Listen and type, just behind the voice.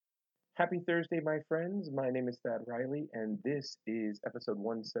Happy Thursday, my friends. My name is Thad Riley, and this is episode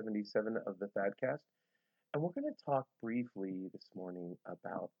 177 of the ThadCast. And we're going to talk briefly this morning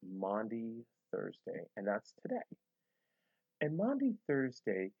about Maundy Thursday, and that's today. And Maundy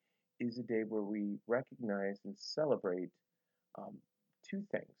Thursday is a day where we recognize and celebrate um, two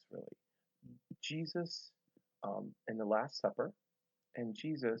things, really: Jesus and the Last Supper, and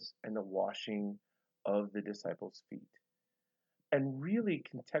Jesus and the washing of the disciples' feet. And really,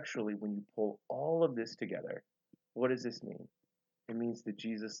 contextually, when you pull all of this together, what does this mean? It means that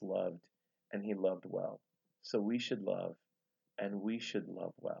Jesus loved and he loved well. So we should love and we should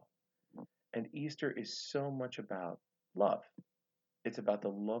love well. And Easter is so much about love. It's about the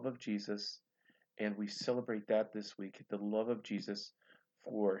love of Jesus, and we celebrate that this week the love of Jesus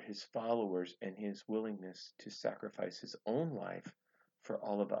for his followers and his willingness to sacrifice his own life for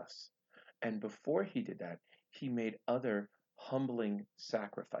all of us. And before he did that, he made other humbling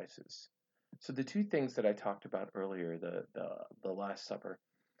sacrifices. So the two things that I talked about earlier, the Last Supper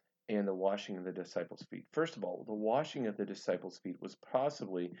and the washing of the disciples' feet. First of all, the washing of the disciples' feet was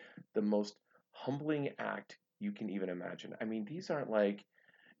possibly the most humbling act you can even imagine. I mean, these aren't like,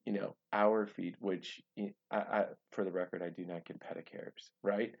 our feet, which for the record, I do not get pedicures,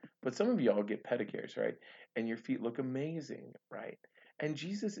 right? But some of y'all get pedicures, right? And your feet look amazing, right? And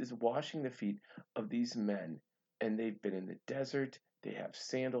Jesus is washing the feet of these men, and they've been in the desert. They have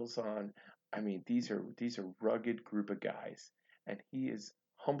sandals on. I mean, these are rugged group of guys, and he is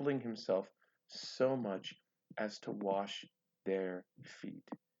humbling himself so much as to wash their feet,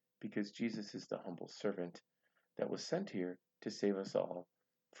 because Jesus is the humble servant that was sent here to save us all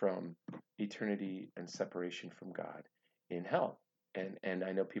from eternity and separation from God in hell. And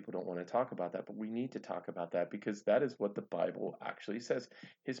I know people don't want to talk about that, but we need to talk about that because that is what the Bible actually says.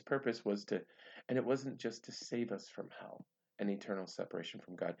 His purpose was to, and it wasn't just to save us from hell and eternal separation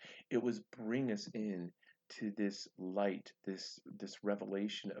from God. It was bring us in to this light, this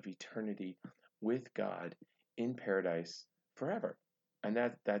revelation of eternity with God in paradise forever. And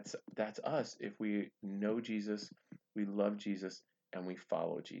that's us if we know Jesus, we love Jesus, and we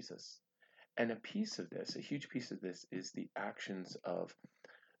follow Jesus. And a piece of this, a huge piece of this, is the actions of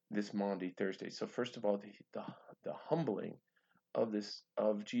this Maundy Thursday. So first of all, the humbling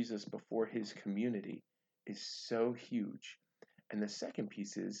of Jesus before his community is so huge. And the second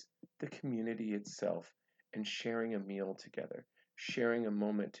piece is the community itself and sharing a meal together, sharing a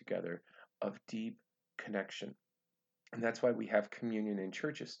moment together of deep connection. And that's why we have communion in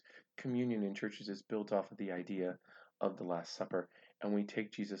churches. Communion in churches is built off of the idea of the Last Supper. And we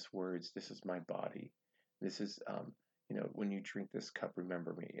take Jesus' words, this is my body. This is, when you drink this cup,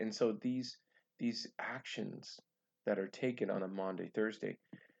 remember me. And so these actions that are taken on a Maundy Thursday,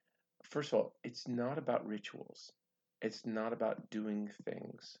 first of all, it's not about rituals. It's not about doing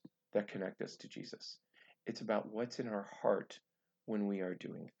things that connect us to Jesus. It's about what's in our heart when we are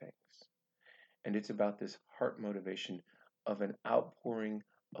doing things. And it's about this heart motivation of an outpouring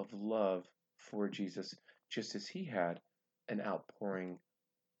of love for Jesus, just as he had an outpouring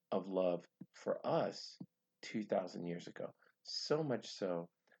of love for us 2,000 years ago. So much so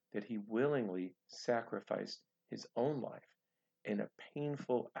that he willingly sacrificed his own life in a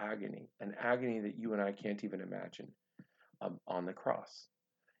painful agony, an agony that you and I can't even imagine, on the cross.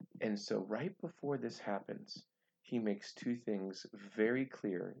 And so, right before this happens, he makes two things very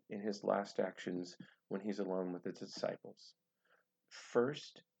clear in his last actions when he's alone with the disciples.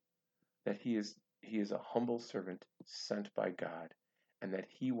 First, that he is a humble servant sent by God, and that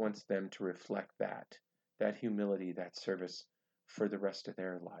he wants them to reflect that humility, that service for the rest of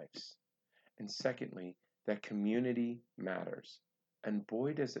their lives. And secondly, that community matters. And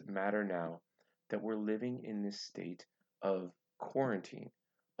boy, does it matter now that we're living in this state of quarantine,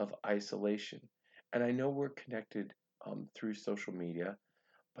 of isolation. And I know we're connected through social media,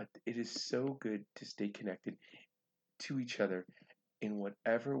 but it is so good to stay connected to each other in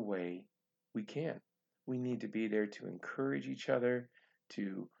whatever way we can. We need to be there to encourage each other,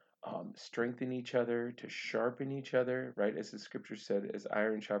 to strengthen each other, to sharpen each other, right? As the scripture said, as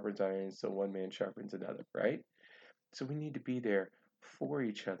iron sharpens iron, so one man sharpens another, right? So we need to be there for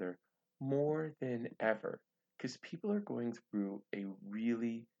each other more than ever because people are going through a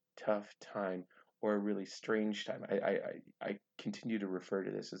really tough time or a really strange time. I continue to refer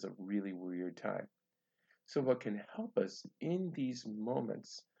to this as a really weird time. So, what can help us in these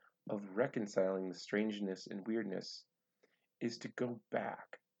moments of reconciling the strangeness and weirdness is to go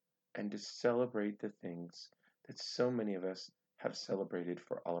back and to celebrate the things that so many of us have celebrated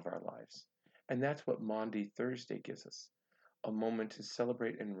for all of our lives. And that's what Maundy Thursday gives us, a moment to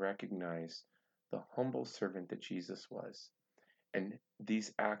celebrate and recognize the humble servant that Jesus was, and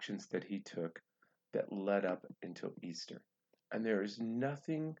these actions that he took that led up until Easter. And there is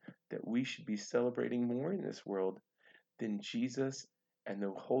nothing that we should be celebrating more in this world than Jesus and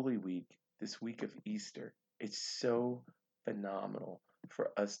the Holy Week, this week of Easter. It's so phenomenal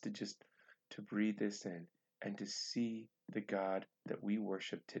for us to just to breathe this in and to see the God that we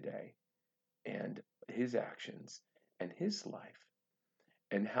worship today and his actions and his life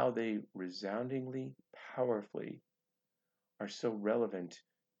and how they resoundingly, powerfully are so relevant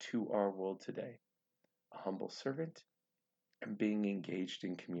to our world today. A humble servant and being engaged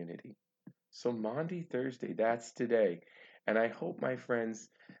in community. So, Maundy Thursday, that's today. And I hope, my friends,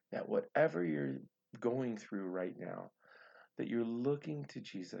 that whatever you're going through right now, that you're looking to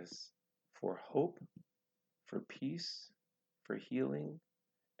Jesus for hope, for peace, for healing,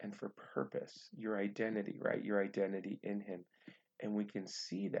 and for purpose, your identity, right? Your identity in Him. And we can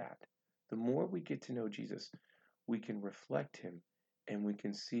see that. The more we get to know Jesus, we can reflect Him and we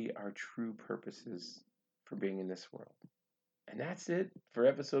can see our true purposes for being in this world. And that's it for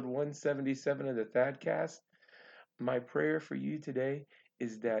episode 177 of the ThadCast. My prayer for you today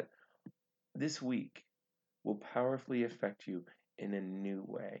is that this week will powerfully affect you in a new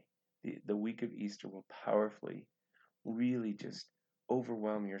way. The week of Easter will powerfully, really just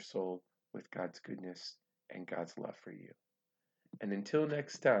overwhelm your soul with God's goodness and God's love for you. And until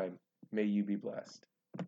next time, may you be blessed.